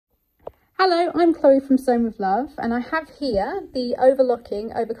Hello, I'm Chloe from Sewn with Love, and I have here the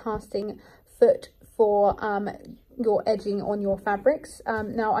overcasting foot for your edging on your fabrics.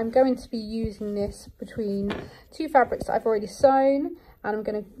 Now I'm going to be using this between two fabrics that I've already sewn, and I'm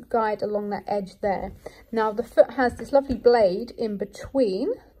going to guide along that edge there. Now the foot has this lovely blade in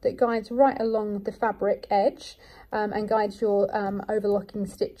between that guides right along the fabric edge and guides your overlocking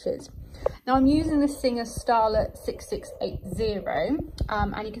stitches. Now I'm using the Singer Starlet 6680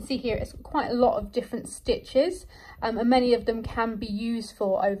 and you can see here it's quite a lot of different stitches and many of them can be used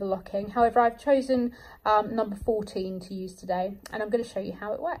for overlocking. However, I've chosen number 14 to use today, and I'm going to show you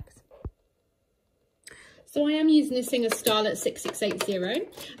how it works. So I am using the Singer Starlet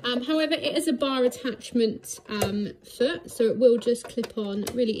 6680. However, it is a bar attachment foot, so it will just clip on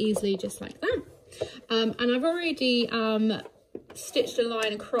really easily, just like that. And I've already stitched a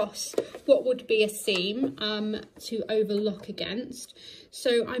line across what would be a seam to overlock against.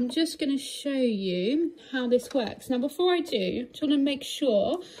 So I'm just going to show you how this works. Now before I do, I just want to make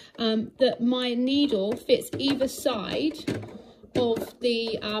sure that my needle fits either side of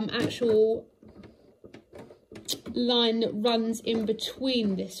the actual line that runs in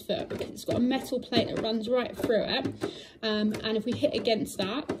between this foot, because it's got a metal plate that runs right through it, and if we hit against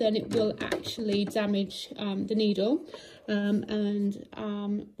that, then it will actually damage the needle, and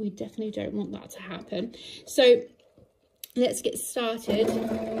we definitely don't want that to happen. So let's get started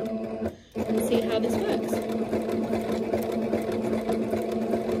and see how this works.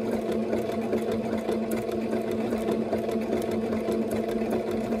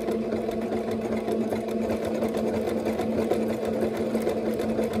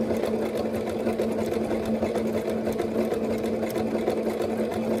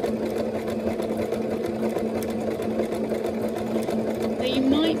 You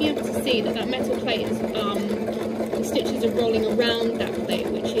might be able to see that that metal plate is, the stitches are rolling around that plate,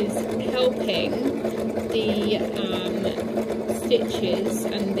 which is helping the stitches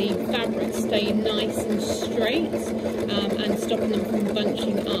and the fabric stay nice and straight and stopping them from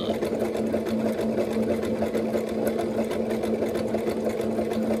bunching up.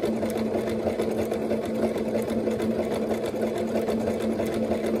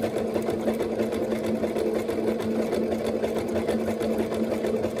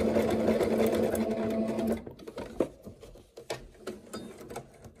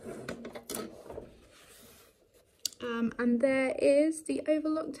 And there is the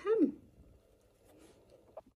overlocked hem.